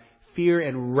God fear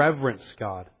and reverence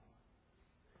God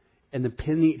and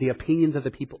the opinions of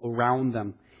the people around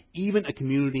them. Even a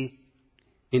community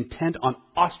intent on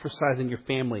ostracizing your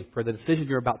family for the decision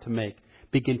you're about to make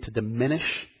begin to diminish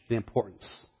in importance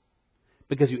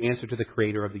because you answer to the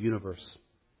Creator of the universe.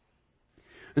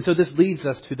 And so this leads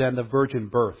us to then the virgin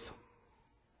birth.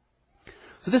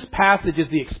 So this passage is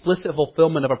the explicit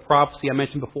fulfillment of a prophecy I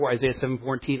mentioned before, Isaiah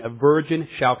 7:14. A virgin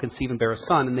shall conceive and bear a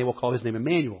son, and they will call his name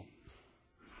Emmanuel.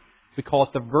 We call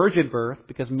it the virgin birth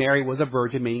because Mary was a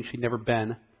virgin, meaning she'd never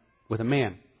been with a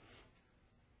man.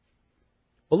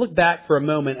 We'll look back for a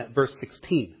moment at verse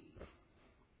 16.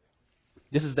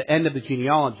 This is the end of the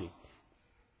genealogy.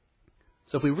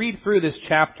 So if we read through this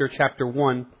chapter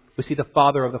 1, we see the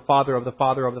father of the father of the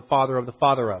father of the father of the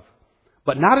father of.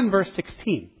 But not in verse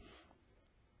 16.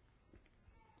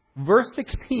 Verse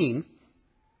 16,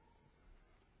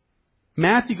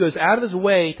 Matthew goes out of his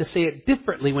way to say it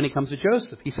differently when he comes to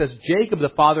Joseph. He says, Jacob, the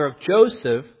father of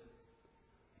Joseph,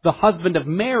 the husband of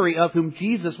Mary, of whom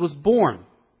Jesus was born.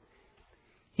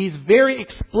 He's very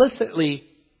explicitly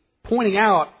pointing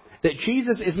out that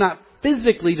Jesus is not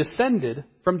physically descended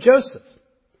from Joseph.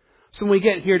 So when we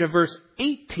get here to verse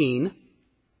 18,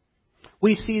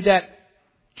 we see that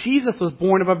Jesus was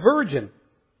born of a virgin.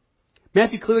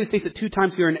 Matthew clearly states it 2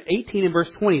 times here in 18 and verse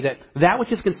 20 that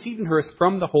which is conceived in her is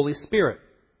from the Holy Spirit.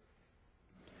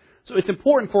 So it's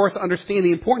important for us to understand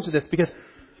the importance of this because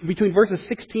between verses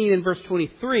 16 and verse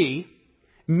 23,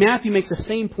 Matthew makes the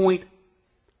same point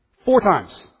 4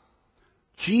 times.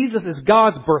 Jesus is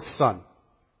God's birth son,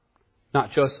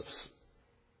 not Joseph's.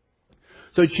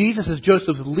 So Jesus is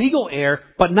Joseph's legal heir,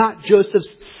 but not Joseph's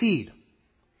seed.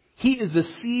 He is the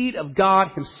seed of God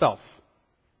himself.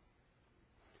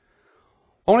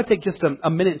 I want to take just a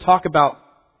minute and talk about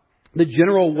the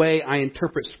general way I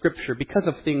interpret Scripture because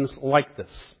of things like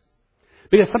this.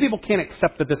 Because some people can't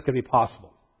accept that this could be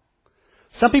possible.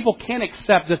 Some people can't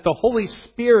accept that the Holy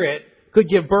Spirit could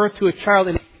give birth to a child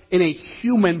in a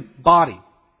human body.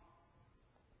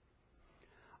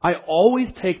 I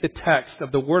always take the text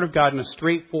of the Word of God in a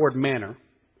straightforward manner,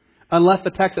 unless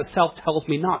the text itself tells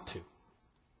me not to.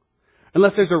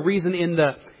 Unless there's a reason in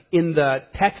the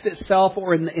text itself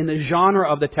or in the genre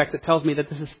of the text that tells me that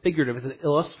this is figurative, it's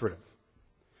illustrative.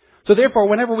 So therefore,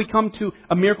 whenever we come to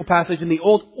a miracle passage in the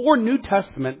Old or New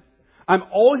Testament, I'm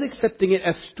always accepting it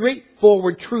as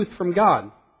straightforward truth from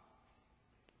God.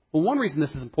 Well, one reason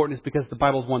this is important is because the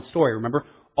Bible is one story. Remember,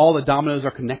 all the dominoes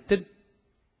are connected.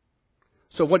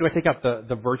 So what do I take out?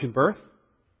 The virgin birth,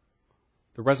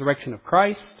 the resurrection of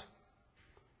Christ,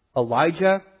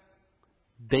 Elijah,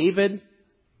 David,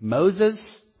 Moses.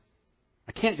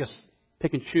 I can't just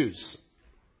pick and choose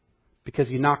because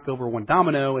you knock over one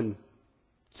domino and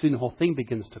soon the whole thing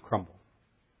begins to crumble.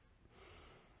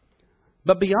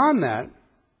 But beyond that,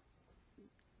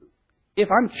 if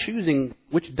I'm choosing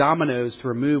which dominoes to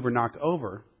remove or knock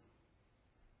over,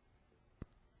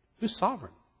 who's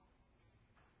sovereign?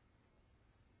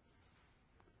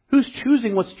 Who's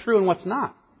choosing what's true and what's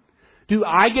not? Do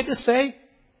I get to say,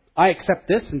 I accept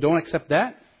this and don't accept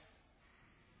that?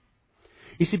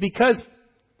 You see, because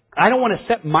I don't want to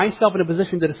set myself in a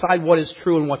position to decide what is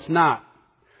true and what's not.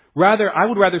 I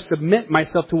would rather submit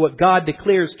myself to what God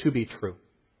declares to be true.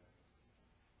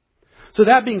 So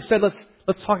that being said,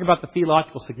 let's talk about the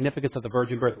theological significance of the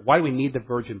virgin birth. Why do we need the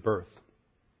virgin birth?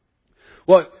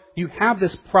 Well, you have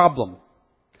this problem.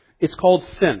 It's called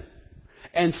sin.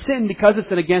 And sin, because it's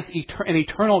against an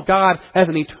eternal God, has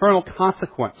an eternal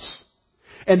consequence.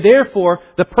 And therefore,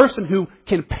 the person who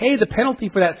can pay the penalty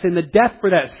for that sin, the death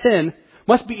for that sin,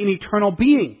 must be an eternal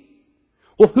being.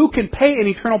 Well, who can pay an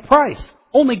eternal price?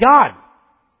 Only God.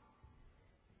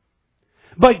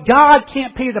 But God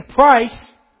can't pay the price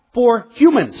for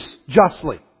humans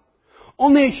justly.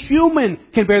 Only a human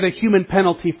can bear the human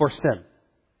penalty for sin.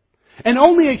 And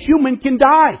only a human can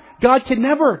die. God can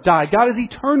never die. God is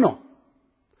eternal.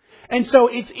 And so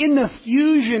it's in the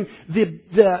fusion,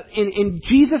 in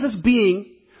Jesus'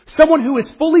 being, someone who is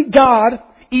fully God,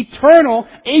 eternal,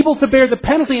 able to bear the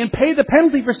penalty and pay the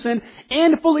penalty for sin,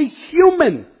 and fully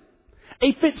human,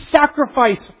 a fit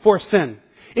sacrifice for sin.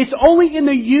 It's only in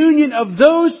the union of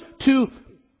those two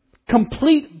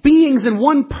complete beings in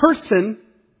one person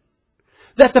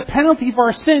that the penalty for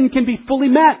our sin can be fully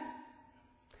met.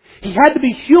 He had to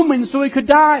be human so he could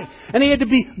die, and he had to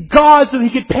be God so he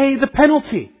could pay the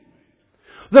penalty.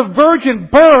 The virgin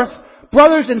birth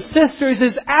brothers and sisters,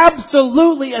 is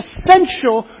absolutely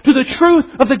essential to the truth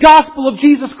of the gospel of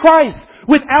Jesus Christ.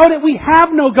 Without it, we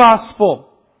have no gospel.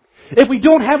 If we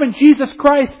don't have in Jesus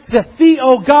Christ the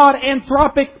theo-God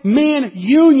anthropic man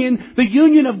union, the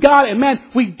union of God and man,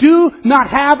 we do not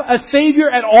have a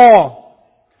Savior at all.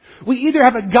 We either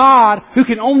have a God who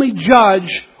can only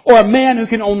judge or a man who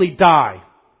can only die.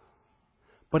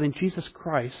 But in Jesus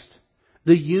Christ,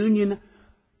 the union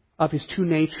of His two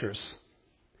natures,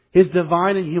 His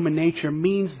divine and human nature,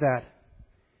 means that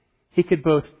He could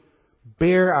both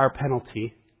bear our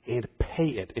penalty and pay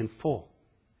it in full.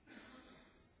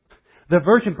 The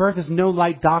virgin birth is no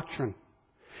light doctrine.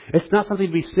 It's not something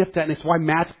to be sniffed at, and it's why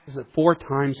Matthew says it 4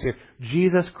 times here.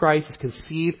 Jesus Christ is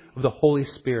conceived of the Holy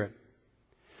Spirit.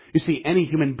 You see, any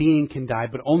human being can die,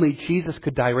 but only Jesus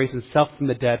could die, raise Himself from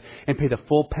the dead, and pay the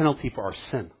full penalty for our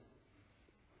sin.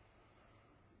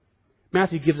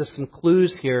 Matthew gives us some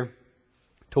clues here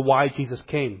to why Jesus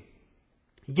came.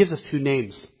 He gives us 2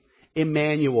 names.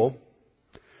 Emmanuel,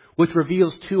 which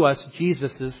reveals to us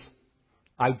Jesus'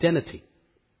 identity.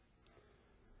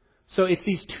 So it's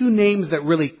these 2 names that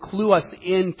really clue us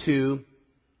into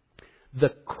the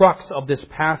crux of this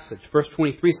passage. Verse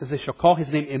 23 says, they shall call His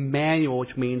name Emmanuel,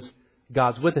 which means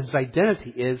God's with us. His identity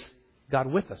is God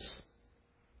with us.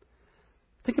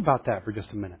 Think about that for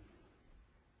just a minute.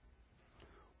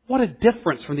 What a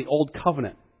difference from the Old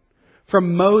Covenant.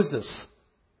 From Moses,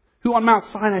 who on Mount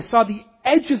Sinai saw the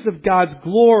edges of God's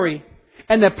glory,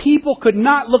 and the people could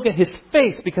not look at His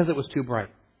face because it was too bright.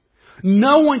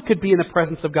 No one could be in the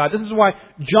presence of God. This is why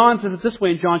John says it this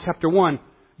way in John chapter 1.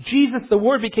 Jesus, the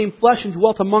Word, became flesh and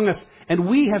dwelt among us, and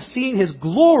we have seen His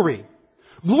glory.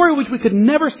 Glory which we could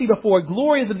never see before.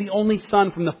 Glory as of the only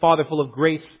Son from the Father, full of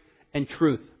grace and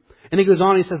truth. And he goes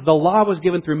on and he says, the law was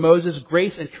given through Moses.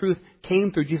 Grace and truth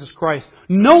came through Jesus Christ.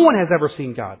 No one has ever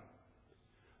seen God.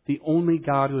 The only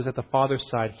God who is at the Father's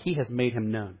side, He has made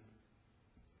Him known.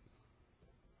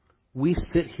 We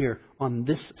sit here on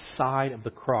this side of the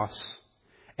cross,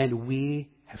 and we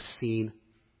have seen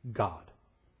God.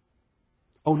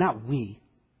 Oh, not we,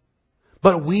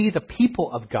 but we, the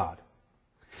people of God,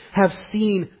 have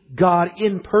seen God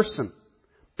in person.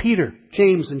 Peter,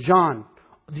 James, and John,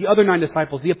 the other 9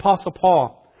 disciples, the Apostle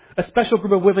Paul, a special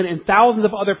group of women, and thousands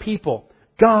of other people.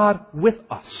 God with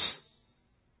us.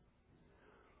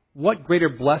 What greater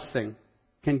blessing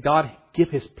can God give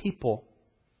His people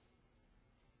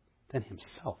than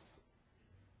Himself?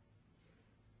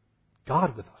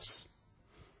 God with us.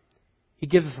 He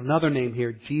gives us another name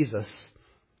here, Jesus.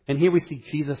 And here we see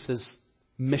Jesus'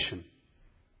 mission.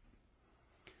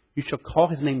 You shall call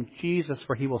His name Jesus,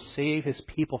 for He will save His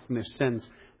people from their sins.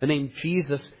 The name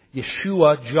Jesus,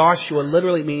 Yeshua, Joshua,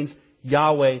 literally means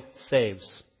Yahweh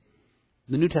saves.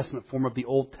 The New Testament form of the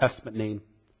Old Testament name,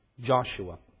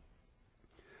 Joshua.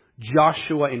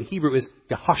 Joshua in Hebrew is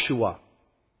Yehoshua.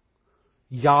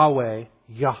 Yahweh,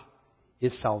 Yah,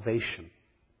 is salvation.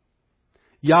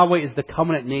 Yahweh is the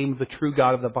covenant name of the true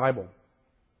God of the Bible.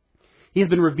 He has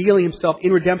been revealing Himself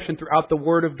in redemption throughout the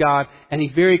Word of God, and He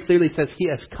very clearly says He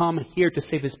has come here to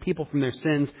save His people from their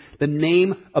sins. The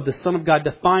name of the Son of God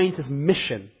defines His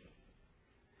mission,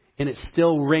 and it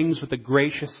still rings with the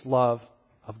gracious love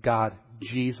of God.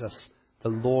 Jesus, the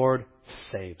Lord,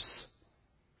 saves.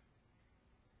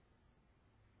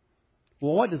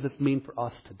 Well, what does this mean for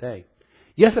us today?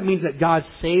 Yes, it means that God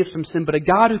saves from sin, but a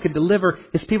God who can deliver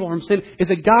His people from sin is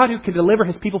a God who can deliver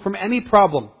His people from any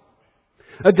problem.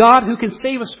 A God who can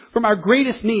save us from our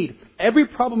greatest need. Every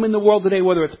problem in the world today,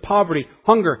 whether it's poverty,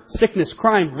 hunger, sickness,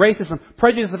 crime, racism,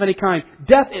 prejudice of any kind,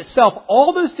 death itself,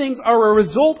 all those things are a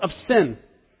result of sin.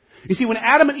 You see, when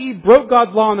Adam and Eve broke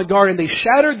God's law in the garden, they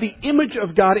shattered the image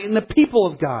of God in the people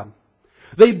of God.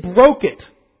 They broke it.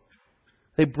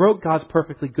 They broke God's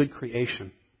perfectly good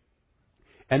creation.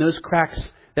 And those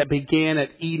cracks that began at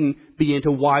Eden began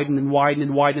to widen and widen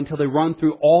and widen until they run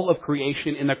through all of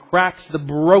creation. And the cracks, the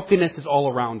brokenness is all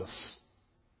around us.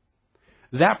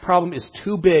 That problem is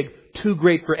too big, too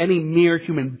great for any mere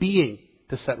human being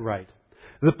to set right.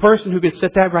 The person who can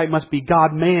set that right must be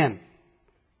God-man.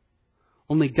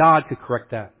 Only God could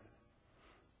correct that.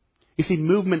 You see,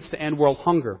 movements to end world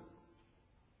hunger,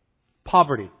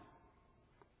 poverty,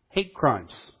 hate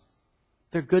crimes,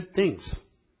 they're good things.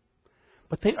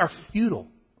 But they are futile.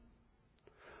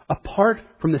 Apart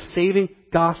from the saving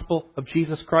gospel of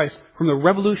Jesus Christ, from the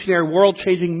revolutionary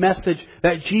world-changing message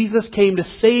that Jesus came to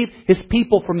save His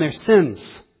people from their sins.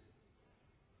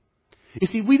 You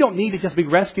see, we don't need to just be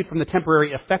rescued from the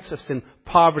temporary effects of sin,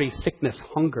 poverty, sickness,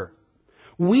 hunger.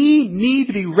 We need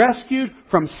to be rescued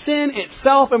from sin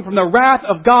itself and from the wrath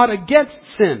of God against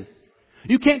sin.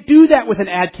 You can't do that with an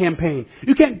ad campaign.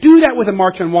 You can't do that with a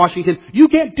march on Washington. You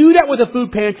can't do that with a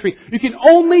food pantry. You can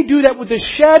only do that with the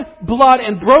shed blood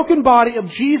and broken body of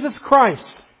Jesus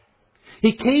Christ.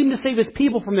 He came to save His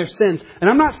people from their sins. And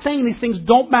I'm not saying these things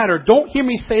don't matter. Don't hear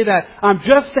me say that. I'm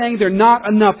just saying they're not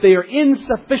enough. They are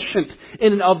insufficient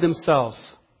in and of themselves.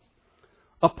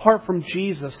 Apart from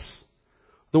Jesus,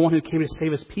 the one who came to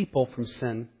save His people from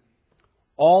sin,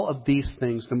 all of these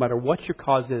things, no matter what your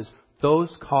cause is,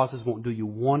 those causes won't do you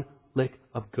one lick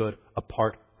of good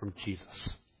apart from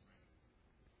Jesus.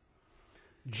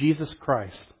 Jesus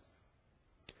Christ,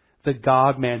 the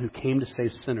God-man who came to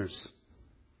save sinners.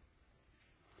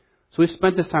 So we've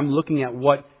spent this time looking at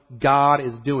what God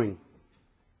is doing.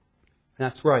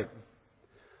 And that's right.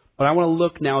 But I want to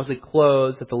look now as we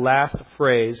close at the last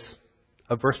phrase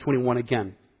of verse 21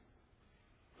 again.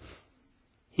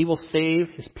 He will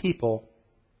save His people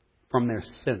from their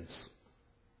sins.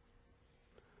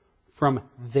 From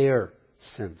their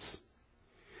sins.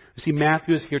 You see,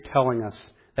 Matthew is here telling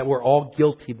us that we're all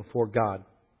guilty before God.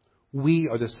 We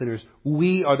are the sinners.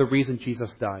 We are the reason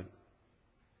Jesus died.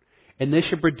 And this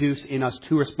should produce in us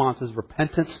two responses: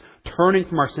 repentance, turning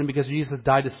from our sin because Jesus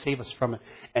died to save us from it,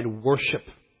 and worship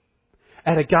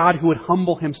at a God who would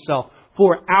humble Himself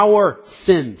for our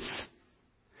sins.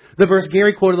 The verse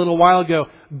Gary quoted a little while ago,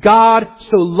 God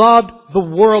so loved the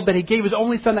world that He gave His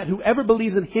only Son, that whoever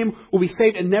believes in Him will be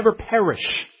saved and never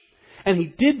perish. And He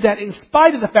did that in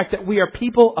spite of the fact that we are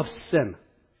people of sin.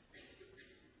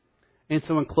 And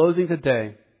so in closing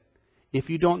today, if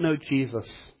you don't know Jesus,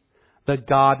 the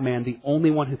God-man, the only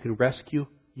one who can rescue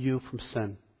you from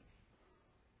sin,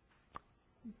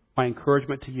 my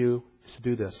encouragement to you is to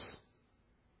do this: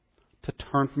 to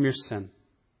turn from your sin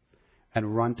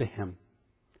and run to Him.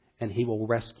 And He will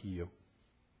rescue you.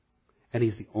 And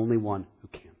He's the only one who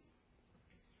can.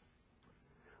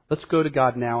 Let's go to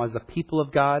God now as the people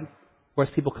of God, or as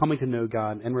people coming to know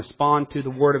God, and respond to the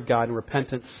Word of God in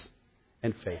repentance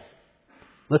and faith.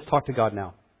 Let's talk to God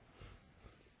now.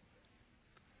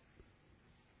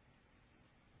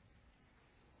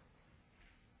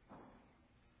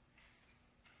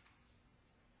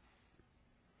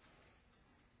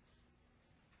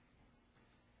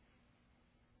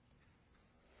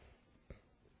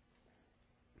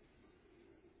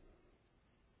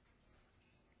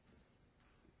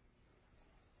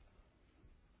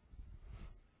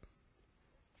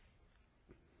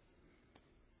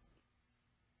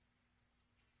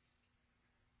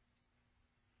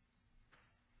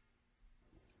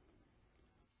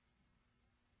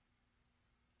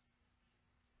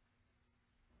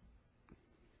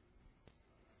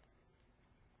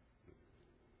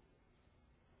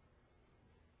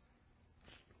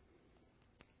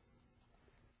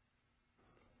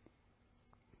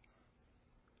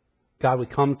 God, we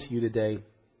come to you today,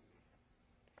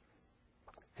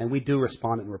 and we do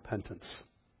respond in repentance.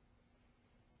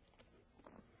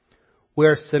 We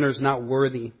are sinners not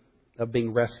worthy of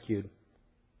being rescued,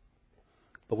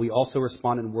 but we also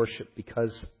respond in worship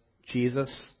because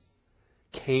Jesus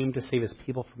came to save His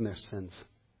people from their sins.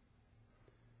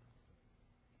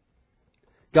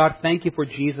 God, thank you for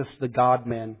Jesus, the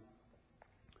God-man,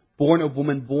 born of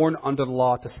woman, born under the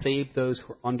law to save those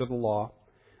who are under the law.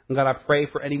 And God, I pray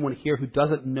for anyone here who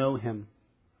doesn't know Him,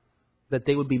 that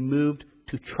they would be moved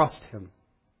to trust Him.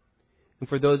 And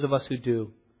for those of us who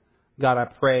do, God, I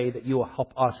pray that you will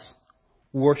help us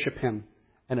worship Him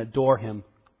and adore Him,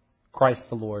 Christ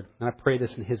the Lord. And I pray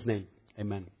this in His name.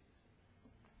 Amen.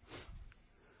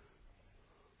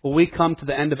 Well, we come to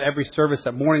the end of every service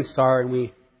at Morning Star, and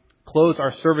we close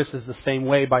our services the same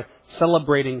way by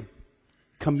celebrating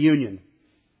communion.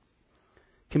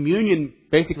 Communion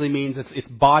basically means it's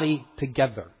body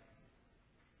together.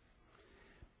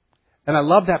 And I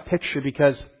love that picture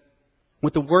because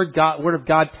what the Word of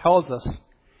God tells us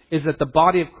is that the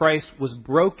body of Christ was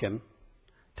broken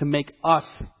to make us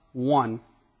one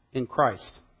in Christ.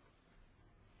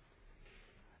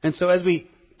 And so as we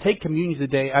take communion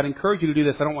today, I'd encourage you to do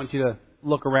this. I don't want you to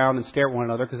look around and stare at one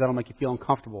another because that'll make you feel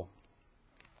uncomfortable.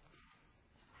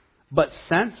 But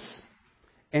sense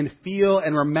and feel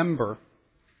and remember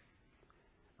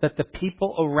that the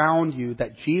people around you,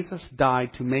 that Jesus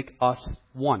died to make us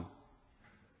one.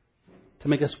 To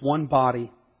make us one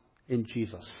body in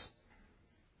Jesus.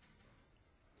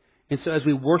 And so as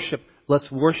we worship, let's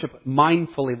worship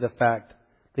mindfully of the fact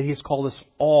that He has called us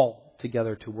all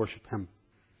together to worship Him.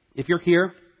 If you're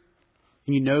here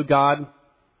and you know God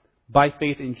by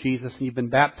faith in Jesus and you've been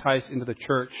baptized into the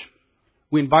church,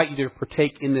 we invite you to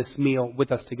partake in this meal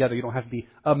with us together. You don't have to be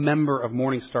a member of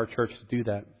Morning Star Church to do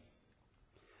that.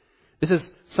 This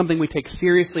is something we take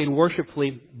seriously and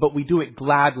worshipfully, but we do it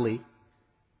gladly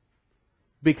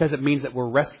because it means that we're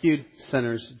rescued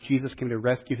sinners. Jesus came to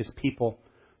rescue His people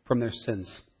from their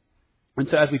sins. And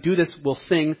so as we do this, we'll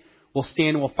sing, we'll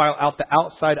stand, we'll file out the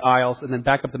outside aisles, and then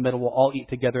back up the middle. We'll all eat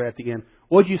together at the end.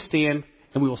 Would you stand,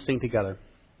 and we will sing together.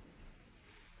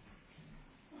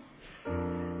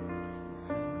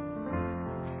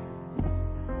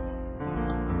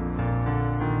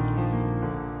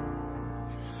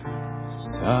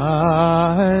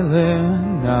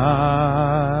 Silent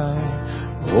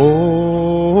night,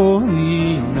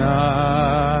 holy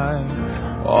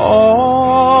night,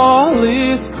 all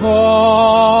is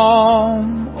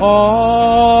calm,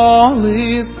 all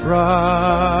is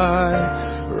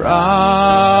bright,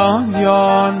 round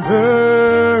yon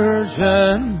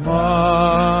virgin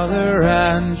mother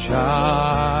and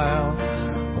child,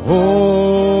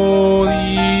 holy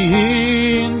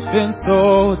infant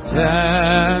so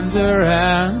tender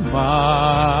and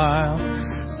mild,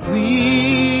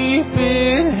 sleep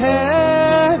in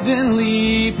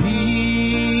heavenly peace,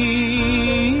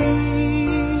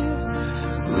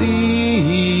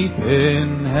 sleep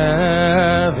in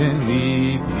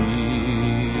heavenly peace.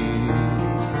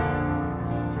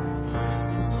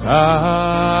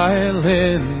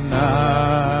 Silent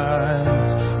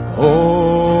night,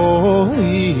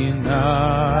 holy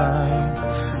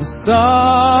night, the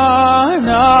Son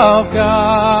of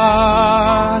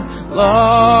God,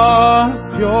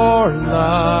 lost your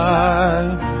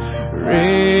life,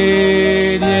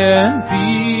 radiant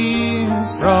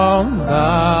beams from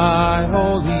thy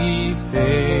holy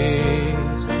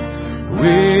face,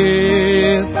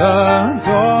 with the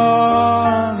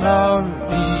dawn of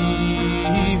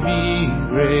beaming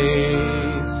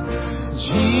grace.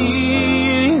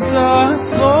 Jesus,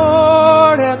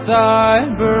 Lord, at thy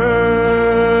birth,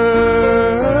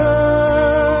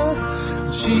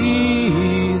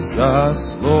 Jesus,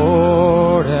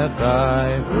 Lord, at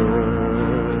thy birth.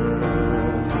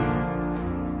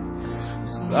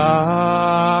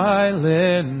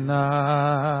 Silent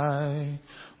night,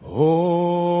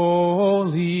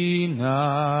 holy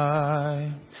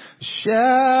night,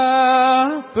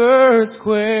 shepherds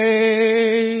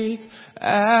quake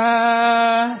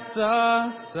at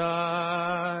the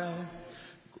sight,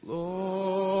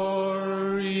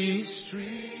 glory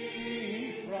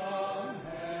stream from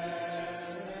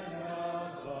heaven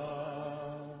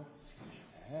above,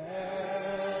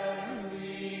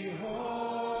 heavenly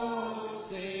hosts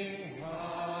sing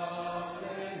hallelujah.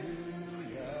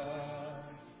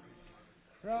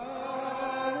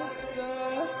 Christ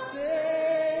the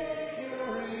Savior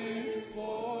is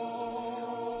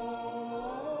born.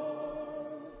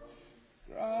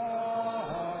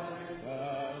 Christ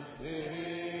the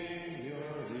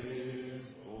Savior is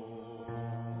born.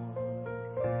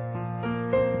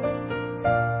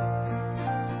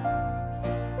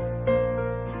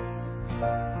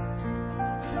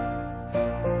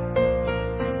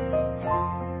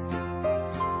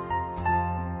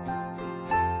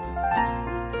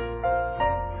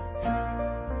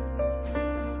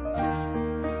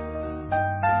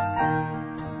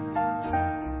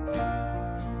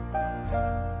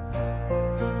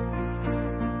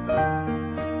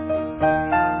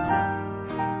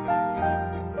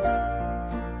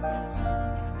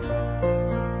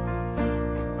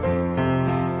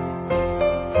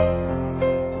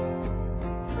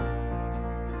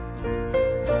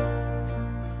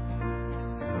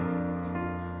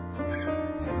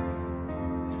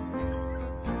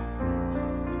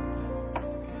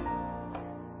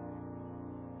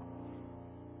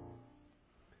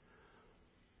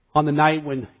 On the night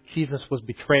when Jesus was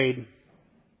betrayed,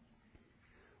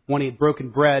 when He had broken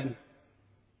bread and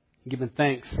given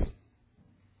thanks,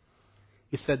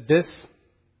 He said, "This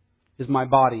is my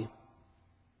body,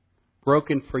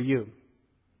 broken for you.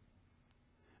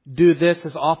 Do this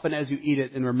as often as you eat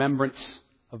it in remembrance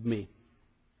of me."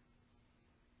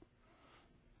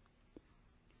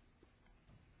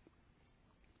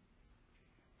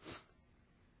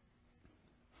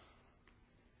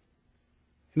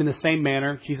 And in the same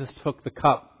manner, Jesus took the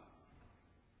cup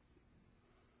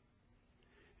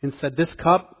and said, "This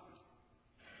cup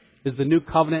is the new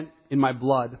covenant in my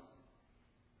blood,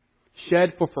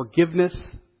 shed for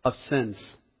forgiveness of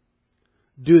sins.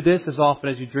 Do this as often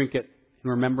as you drink it in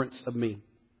remembrance of me."